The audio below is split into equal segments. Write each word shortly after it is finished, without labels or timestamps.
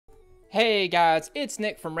Hey guys, it's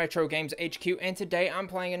Nick from RetroGames HQ, and today I'm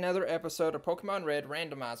playing another episode of Pokémon Red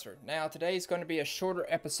Randomizer. Now, today's going to be a shorter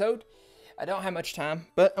episode. I don't have much time,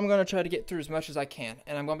 but I'm going to try to get through as much as I can.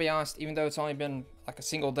 And I'm going to be honest, even though it's only been like a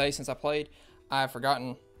single day since I played, I've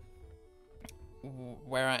forgotten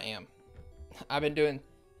where I am. I've been doing...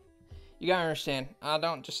 You gotta understand, I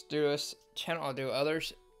don't just do this channel, I do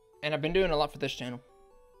others. And I've been doing a lot for this channel.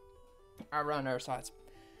 I run other sites.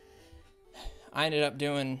 I ended up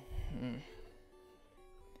doing...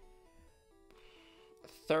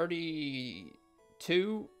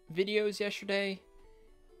 32 videos yesterday,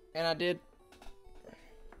 and I did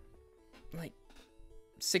like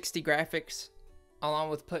 60 graphics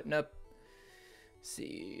along with putting up,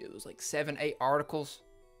 see, it was like 7-8 articles,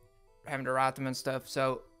 having to write them and stuff.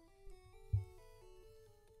 So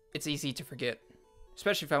it's easy to forget,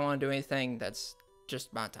 especially if I want to do anything that's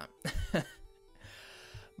just my time.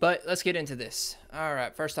 But let's get into this.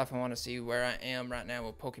 Alright, first off I want to see where I am right now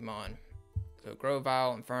with Pokemon. So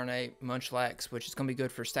Grovyle, Infernape, Munchlax, which is going to be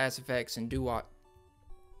good for stats effects, and Duat.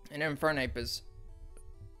 And Infernape is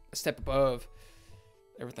a step above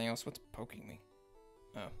everything else. What's poking me?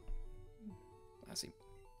 Oh. I see.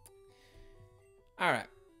 Alright.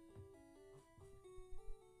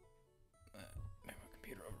 Move my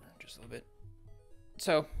computer over just a little bit.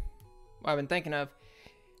 So, what I've been thinking of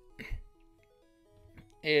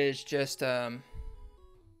is just going,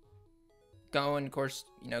 of course,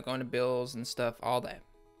 you know, going to bills and stuff, all that,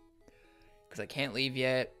 because I can't leave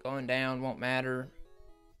yet. Going down won't matter.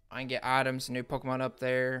 I can get items, new Pokemon up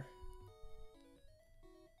there.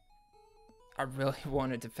 I really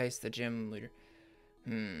wanted to face the gym leader.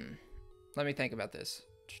 Let me think about this.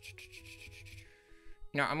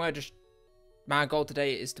 You know, I'm gonna just, my goal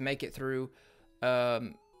today is to make it through.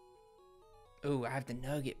 Ooh, I have the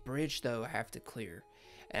Nugget Bridge though I have to clear.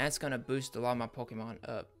 And that's going to boost a lot of my Pokemon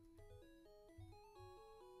up.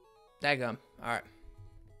 Daggum. Alright.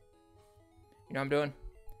 You know what I'm doing?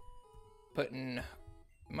 Putting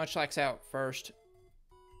Munchlax out first.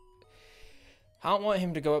 I don't want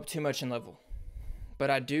him to go up too much in level. But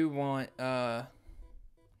I do want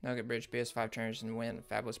Nugget Bridge, BS5 trainers, and win a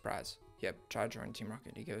fabulous prize. Yep, try to join Team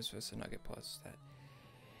Rocket. He gives us a Nugget plus that.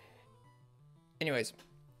 Anyways.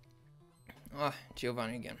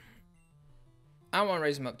 Giovanni again. I don't want to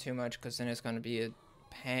raise him up too much, because then it's going to be a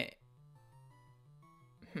pain.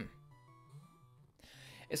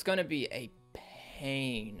 It's going to be a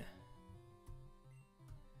pain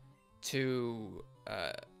to,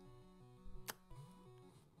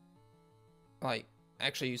 like,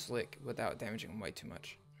 actually use Lick without damaging him way too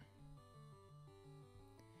much.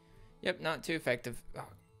 Yep, not too effective. Oh,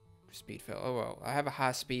 speed fail. Oh well, I have a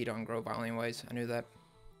high speed on Grovyle anyways. I knew that.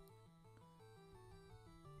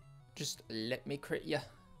 Just let me crit ya.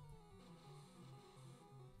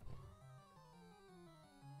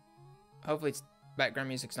 Hopefully it's background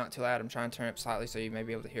music's not too loud. I'm trying to turn it up slightly so you may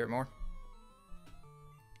be able to hear it more.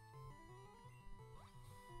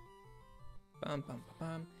 Bum bum bum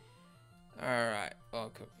bum. Alright. Oh, I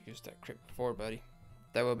could have used that crit before, buddy.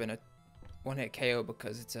 That would have been a one-hit KO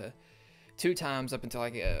because it's a 2 times up until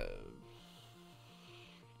like the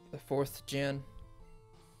 4th gen.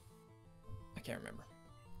 I can't remember.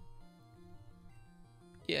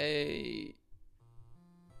 Yay.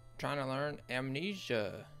 Trying to learn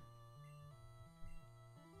Amnesia.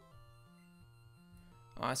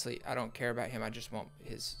 Honestly, I don't care about him. I just want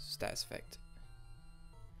his stats effect.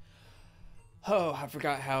 Oh, I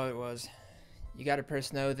forgot how it was. You gotta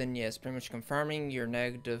press no, then yes. Pretty much confirming your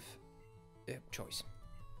negative choice.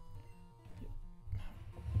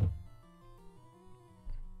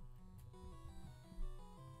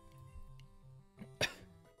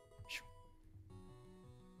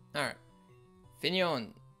 Alright.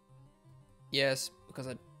 Finion. Yes, because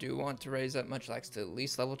I do want to raise up Munchlax to at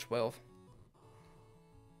least level 12.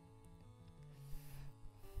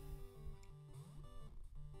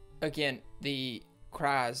 Again, the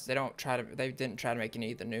cries, they didn't try to make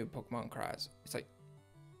any of the new Pokemon cries. It's like,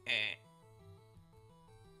 eh.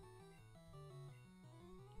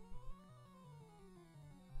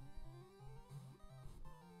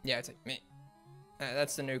 Yeah, it's like, meh.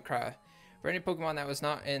 That's the new cry. For any Pokemon that was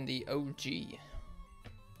not in the OG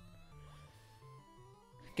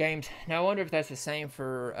games. Now I wonder if that's the same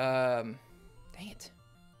for dang it.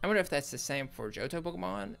 I wonder if that's the same for Johto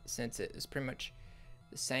Pokemon, since it is pretty much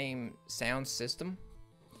the same sound system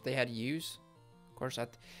that they had to use. Of course, I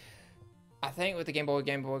think with the Game Boy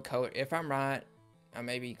Color, if I'm right, I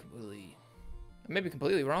may be completely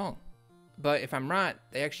wrong. But if I'm right,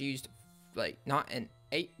 they actually used like not an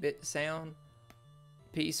 8-bit sound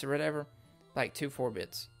piece or whatever, like 2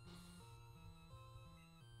 4-bits.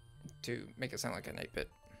 to make it sound like an 8-bit.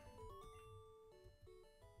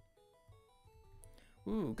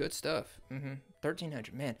 Ooh, good stuff.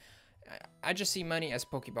 1,300. Man, I just see money as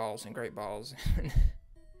Pokeballs and Great Balls.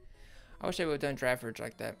 I wish they would have done draft ridge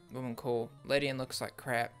like that. Would have been cool. Ladian looks like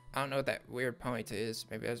crap. I don't know what that weird Ponyta is.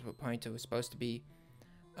 Maybe that's what Ponyta was supposed to be.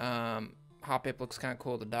 Hoppip looks kind of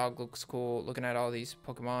cool. The dog looks cool. Looking at all these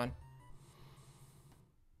Pokemon.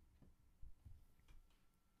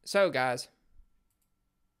 So, guys.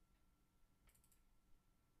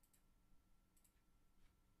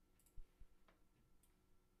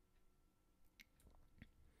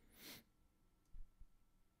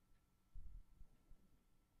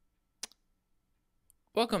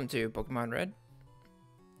 Welcome to Pokemon Red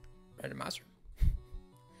Randomizer.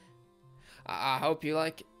 I hope you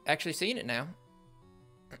like actually seeing it now.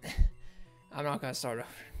 I'm not gonna start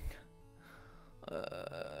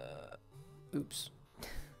over. Oops.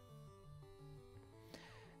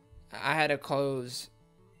 I had to close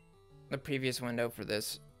the previous window for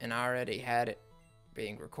this, and I already had it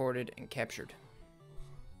being recorded and captured.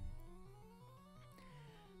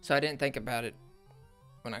 So I didn't think about it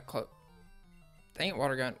when I closed. Dang it,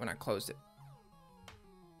 water gun, when I closed it.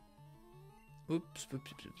 Oops.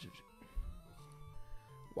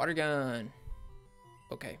 Water gun.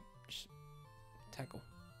 Okay, just tackle.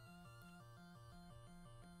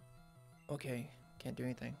 Okay, can't do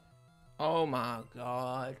anything. Oh my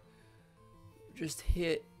god. Just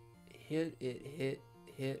hit.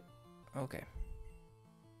 Okay.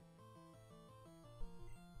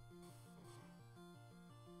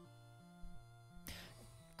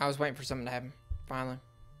 I was waiting for something to happen. Finally.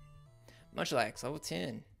 Munchlax, level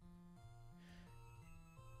 10.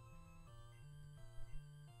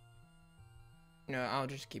 No, I'll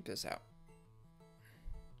just keep this out.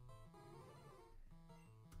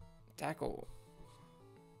 Tackle.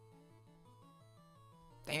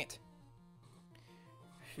 Dang it.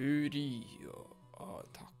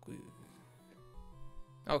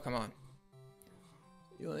 Oh, come on.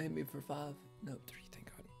 You want to hit me for 5? No, 3, thank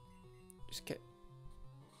God. Just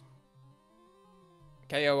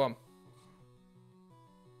KO him.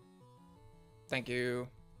 Thank you.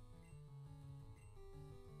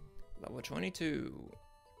 Level 22.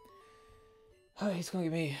 Oh, he's gonna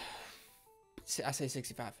give me, I say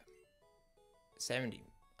 65. 70.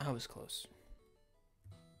 I was close.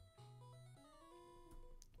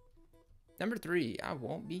 Number 3. I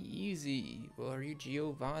won't be easy. Well, are you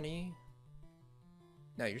Giovanni?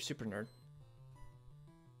 No, you're super nerd.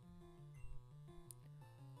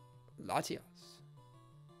 Latias.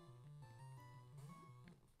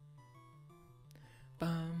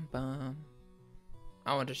 Bum bum.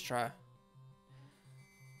 I want to just try.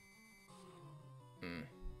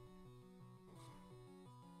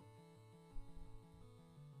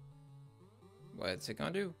 What's it gonna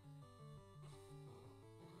do?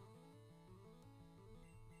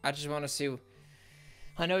 I just want to see.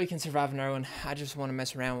 I know he can survive another one. I just want to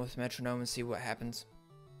mess around with metronome and see what happens.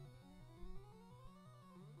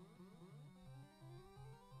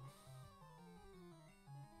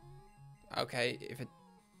 Okay, if it...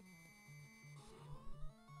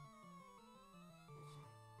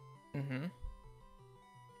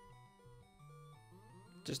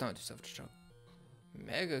 Just don't do self-destruct.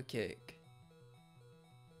 Mega kick.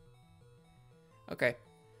 Okay.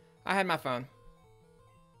 I had my phone.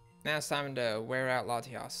 Now it's time to wear out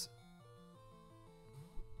Latias.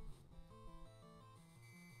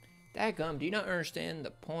 Dadgum, do you not understand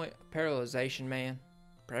the point of paralyzation, man?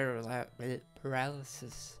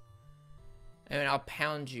 Paralysis. And I'll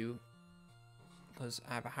pound you. Because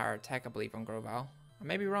I have a higher attack, I believe, on Grovyle. I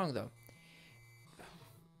may be wrong, though.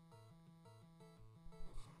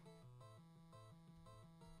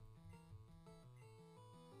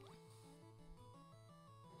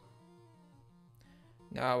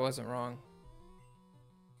 No, I wasn't wrong.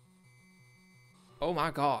 Oh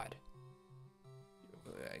my god.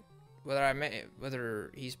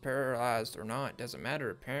 Whether he's paralyzed or not doesn't matter,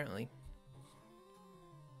 apparently.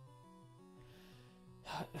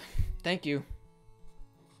 Thank you.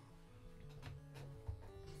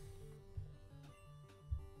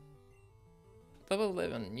 Level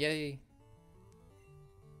 11, yay.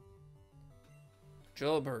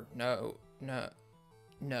 Drillbur, no.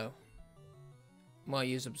 I'm gonna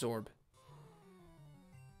use Absorb.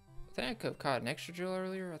 I think I could have caught an extra drill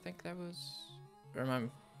earlier. I think that was... Or am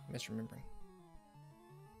I misremembering?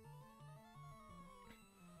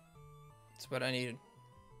 That's what I needed.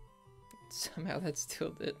 Somehow that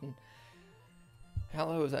still didn't. How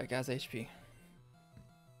low is that guy's HP?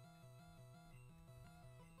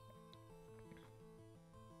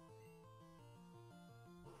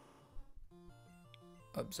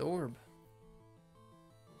 Absorb.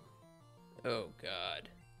 Oh, God.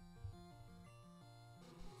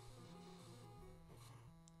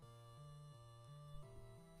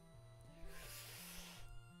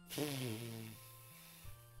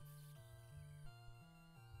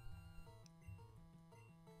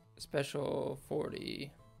 Special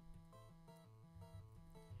 40.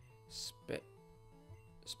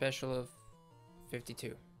 Special of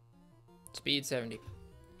 52. Speed 70.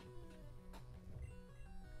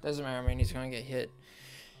 Doesn't matter, I mean, he's gonna get hit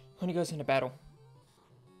when he goes into battle.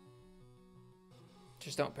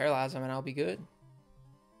 Just don't paralyze him and I'll be good.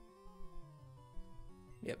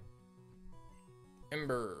 Yep.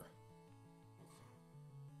 Ember.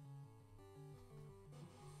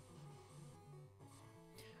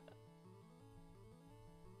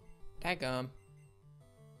 Daggum.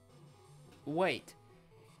 Wait.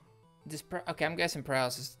 Okay, I'm guessing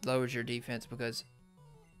paralysis lowers your defense because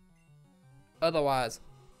otherwise,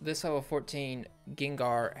 this level 14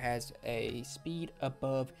 Gengar has a speed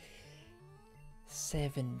above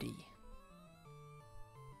 70.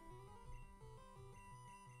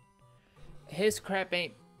 His crap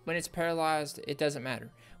ain't, when it's paralyzed, it doesn't matter.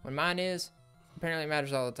 When mine is, apparently it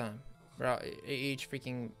matters all the time. Bro, each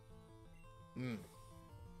freaking...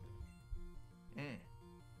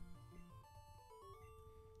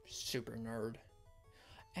 Super nerd.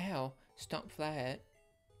 Ow, stomp flat.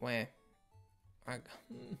 Wah.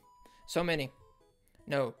 So many.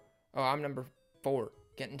 No. Oh, I'm number 4.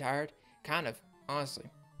 Getting tired? Kind of, honestly.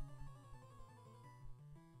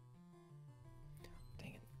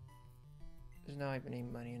 Dang it. There's not even any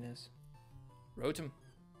money in this. Rotom.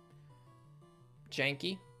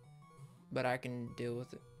 Janky. But I can deal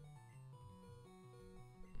with it.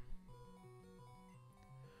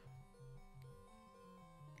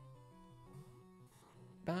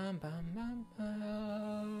 Bam, bam, bam,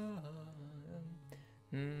 bam.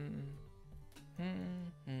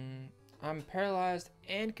 I'm paralyzed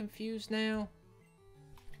and confused now.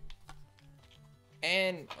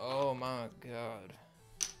 And, oh my god.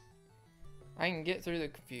 I can get through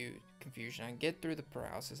the confusion. I can get through the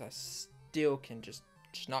paralysis. I still can just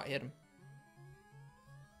not hit him.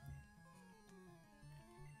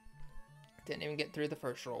 Didn't even get through the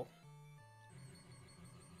first roll.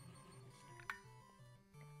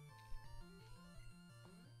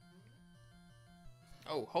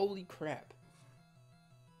 Oh, holy crap.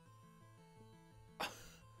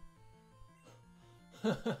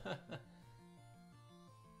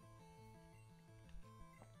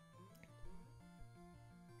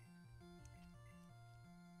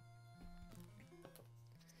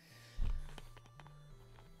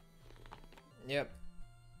 Yep.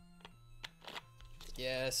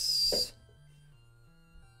 Yes.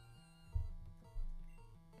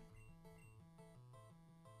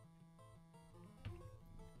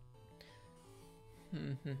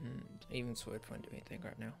 Even Swift won't do anything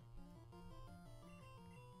right now.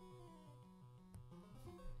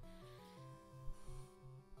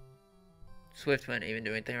 Swift won't even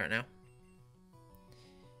do anything right now.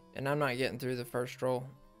 And I'm not getting through the first roll.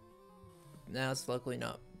 Now it's luckily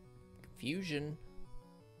not confusion.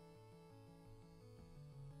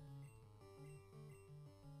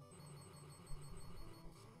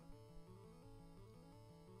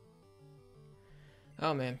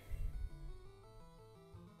 Oh man.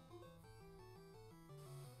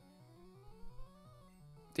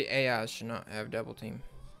 The AI should not have double team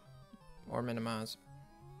or minimize.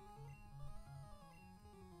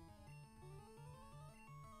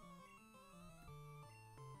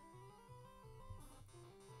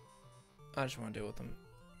 I just want to deal with them.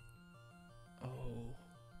 Oh.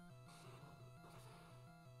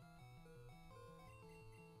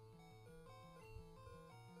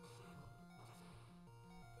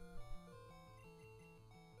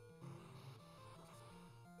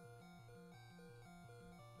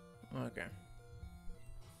 Okay.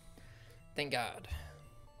 Thank God.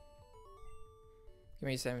 Give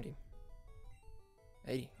me 70.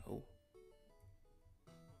 80. Oh.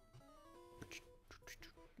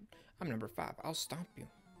 I'm number 5. I'll stomp you.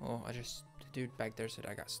 Oh, the dude back there said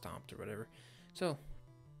I got stomped or whatever. So,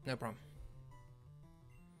 no problem.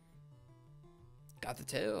 Got the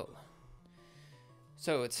tail.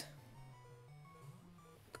 So it's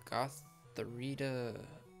Gothita.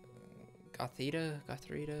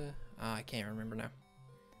 I can't remember now.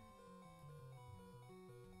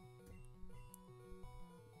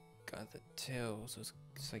 Got the tail, so it's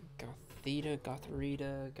like Gothita.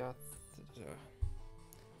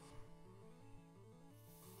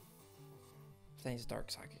 I think it's Dark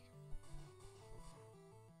Psychic.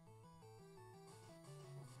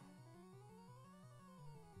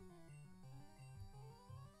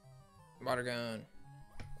 Water gun.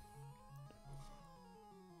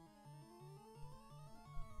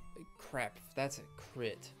 Crap, that's a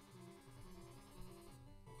crit.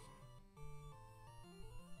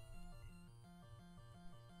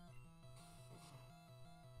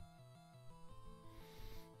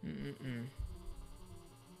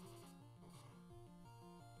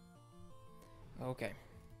 Okay.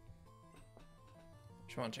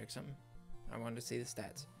 Just want to check something. I wanted to see the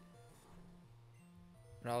stats.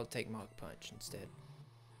 But I'll take Mach Punch instead.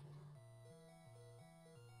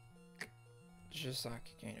 Just like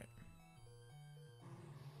you can't.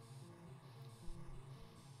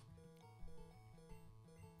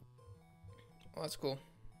 Well, that's cool.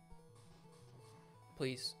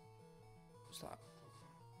 Please. Stop.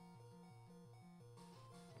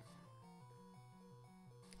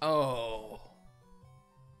 Oh.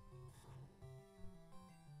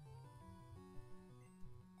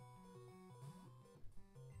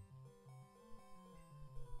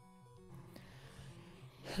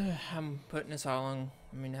 I'm putting this all on.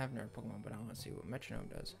 I mean, I have never Pokemon, but I want to see what Metronome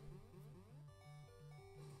does.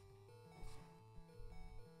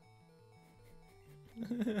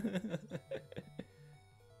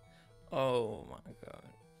 Oh my god.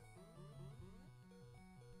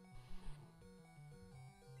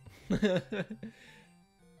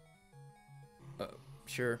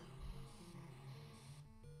 Sure.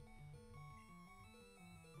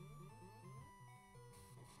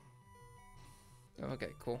 Okay,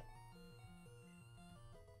 cool.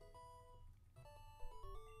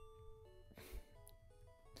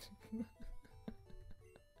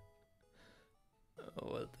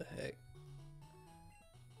 Oh, what the heck?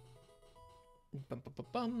 Bum, bum, bum,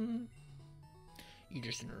 bum. You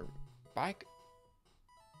just in a bike?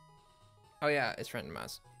 Oh yeah, it's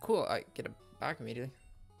randomized. Cool, I get a bike immediately.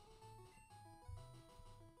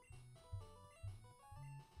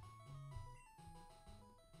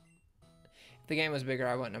 If the game was bigger,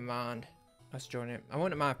 I wouldn't have mind us joining it. I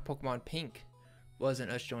wouldn't mind Pokemon Pink wasn't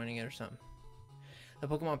us joining it or something. The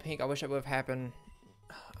Pokemon Pink, I wish that would have happened.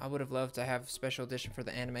 I would have loved to have special edition for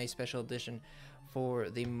the anime, special edition for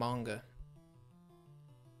the manga.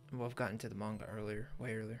 Well, I've gotten to the manga earlier,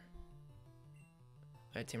 way earlier.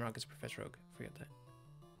 Alright, Team Rocket's Professor Oak. Forget that.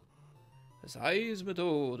 The size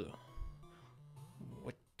method.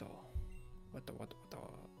 What the?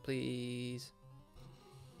 Please.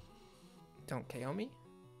 Don't KO me?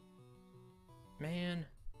 Man.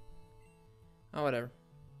 Oh, whatever.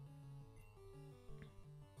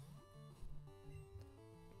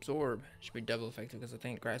 Absorb. Should be double effective because I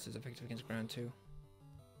think grass is effective against ground too.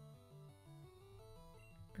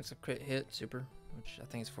 It's a crit hit, super, which I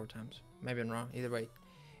think is 4 times. Maybe I'm wrong. Either way,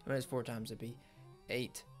 if it was 4 times, it'd be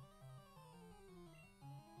 8.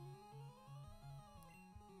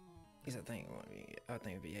 Because I think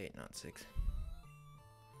it'd be 8, not 6.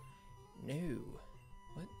 No.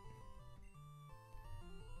 What?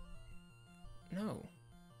 No.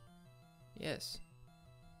 Yes.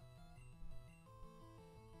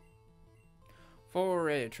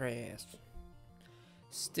 For Trash.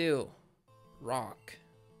 Still. Rock.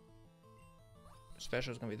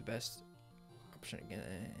 Special is gonna be the best option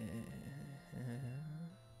again.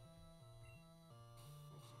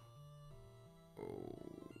 Oh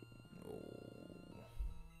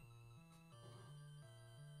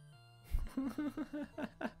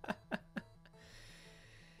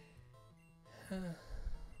no.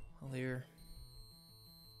 Lear.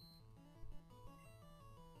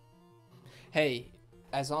 Hey,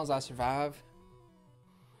 as long as I survive.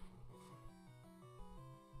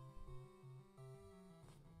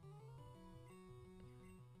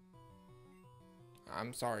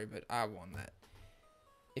 I'm sorry, but I won that.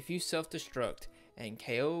 If you self-destruct and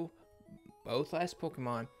KO both last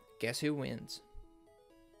Pokemon, guess who wins?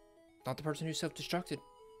 Not the person who self-destructed.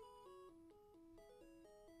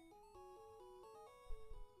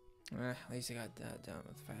 At least I got that done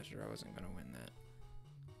with faster. I wasn't going to win that.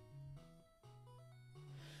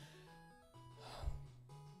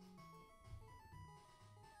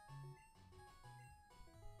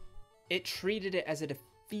 It treated it as a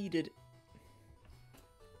defeated...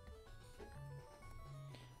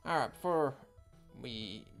 Alright, before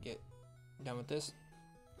we get done with this,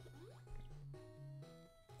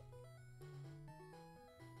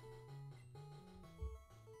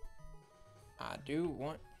 I do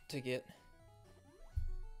want to get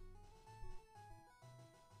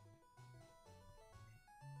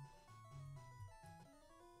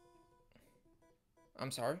I'm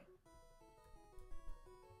sorry.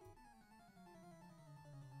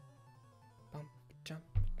 Bum jump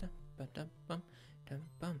dum ba dum bum dum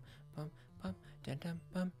bum bum bum dum dum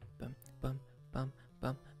bum bum bum bum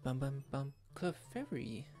bum Bum bum bum.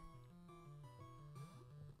 Clefairy.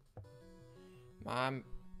 My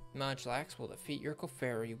Munchlax will defeat your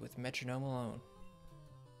Clefairy with metronome alone.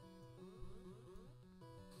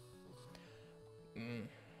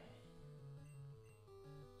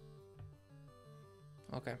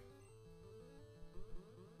 Okay.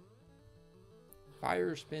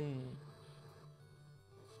 Fire spin.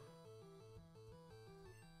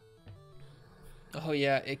 Oh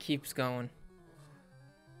yeah, it keeps going.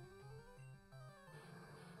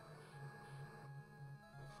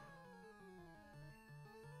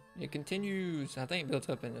 It continues. I think it built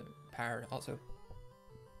up in the power also.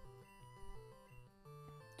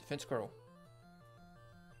 Defense scroll.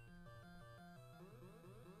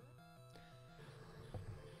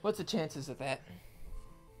 What's the chances of that?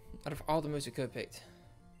 Out of all the moves we could have picked.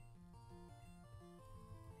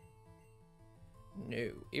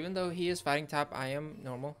 No. Even though he is fighting type, I am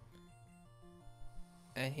normal.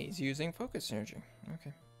 And he's using focus energy.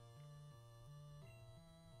 Okay.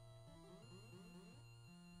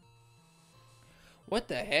 What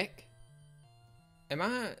the heck? Do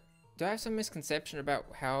I have some misconception about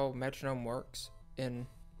how metronome works in...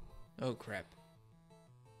 Oh crap.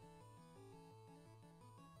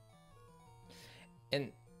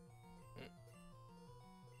 In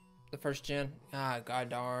the first gen? Ah, god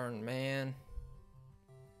darn, man.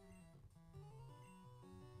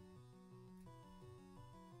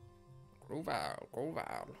 Grovile.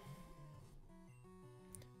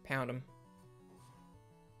 Pound him.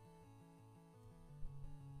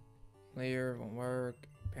 Clear, won't work.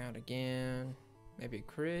 Pound again. Maybe a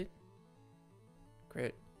crit.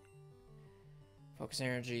 Crit. Focus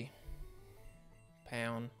energy.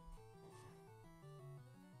 Pound.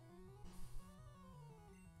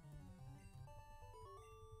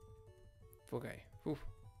 Okay. Whew.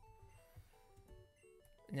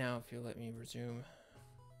 Now, if you'll let me resume.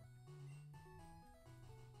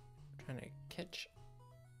 Trying to catch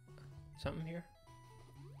something here.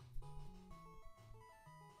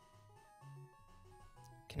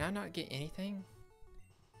 Can I not get anything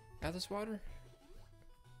out of this water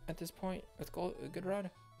at this point with Good Rod?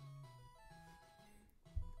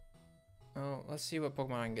 Oh, let's see what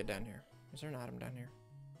Pokemon I can get down here. Is there an item down here?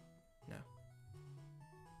 No.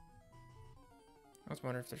 I was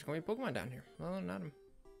wondering if there's going to be a Pokemon down here. Well, an item.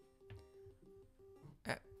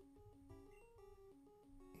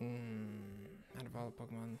 Out of all the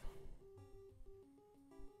Pokemon.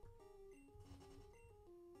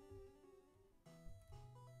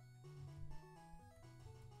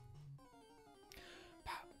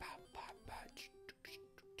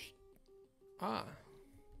 Ah,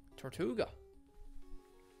 Tortuga.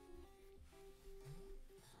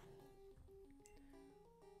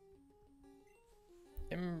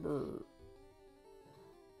 Ember.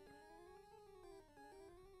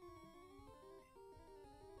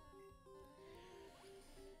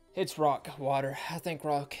 It's rock, water. I think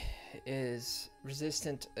rock is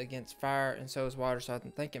resistant against fire, and so is water. So I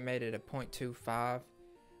think it made it a 0.25, or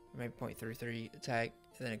maybe 0.33 attack,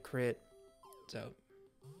 and then a crit. So,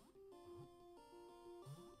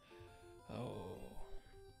 oh,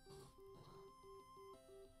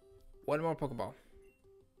 one more Pokeball.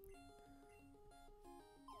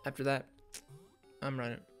 After that, I'm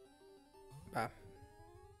running. Bye.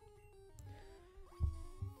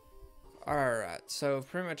 Alright, so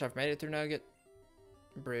pretty much I've made it through Nugget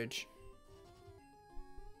Bridge.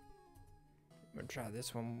 I'm gonna try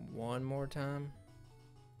this one more time.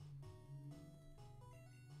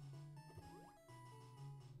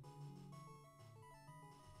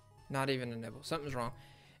 Not even a nibble. Something's wrong.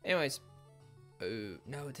 Anyways. Oh,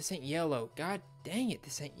 no, this ain't yellow. God dang it,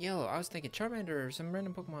 this ain't yellow. I was thinking Charmander or some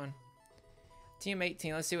random Pokemon.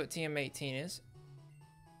 TM18. Let's see what TM18 is.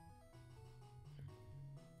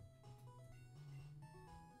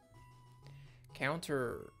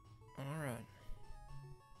 Counter. Alright.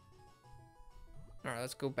 Alright,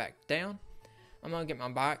 let's go back down. I'm gonna get my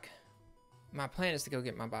bike. My plan is to go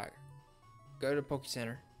get my bike. Go to Poke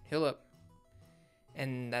Center. Heal up.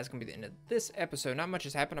 And that's gonna be the end of this episode. Not much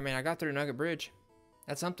has happened. I mean, I got through Nugget Bridge.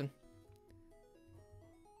 That's something.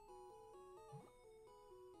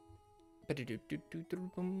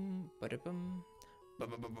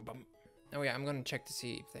 Oh yeah, I'm gonna check to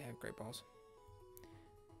see if they have great balls.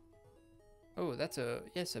 Oh, that's a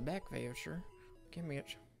back veil, sure. Give me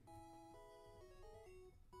it.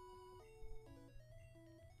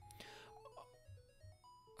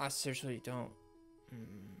 I seriously don't.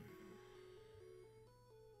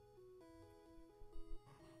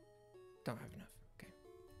 Don't have enough. Okay.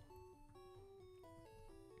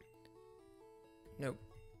 Nope.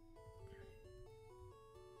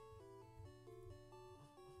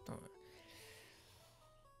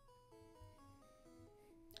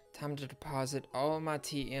 Time to deposit all my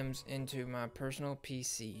TMs into my personal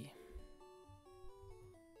PC.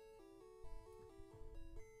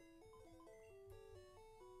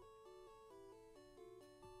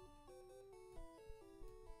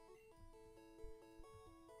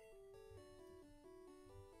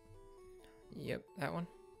 Yep, that one.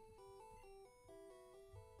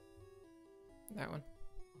 That one.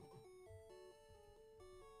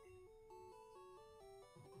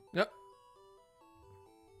 Yep.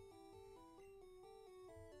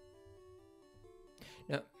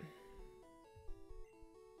 Nope.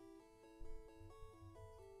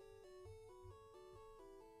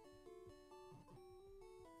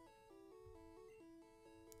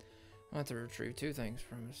 I'll have to retrieve 2 things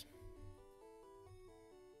from us.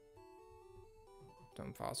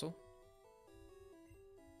 Some fossil.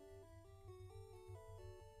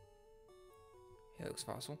 He looks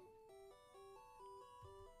fossil.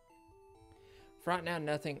 For right now,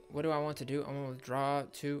 nothing. What do I want to do? I want to withdraw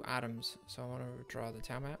 2 items. So I want to withdraw the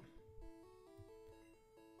town map.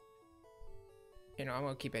 You know, I'm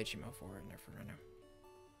going to keep HTML4 in there for right now.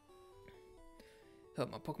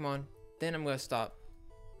 Help my Pokemon. Then I'm going to stop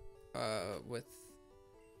with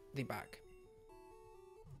the back.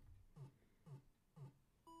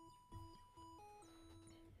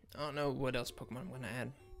 I don't know what else Pokemon I'm going to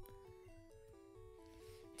add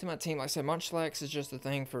to my team. Like I said, Munchlax is just a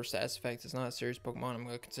thing for status effects. It's not a serious Pokemon I'm going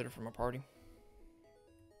to consider for my party.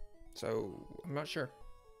 So, I'm not sure.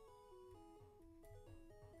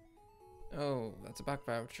 Oh, that's a back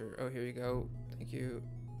voucher. Oh, here you go. Thank you.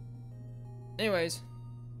 Anyways,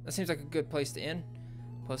 that seems like a good place to end.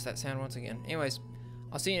 Post that sound once again. Anyways,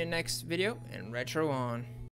 I'll see you in the next video, and Retro on.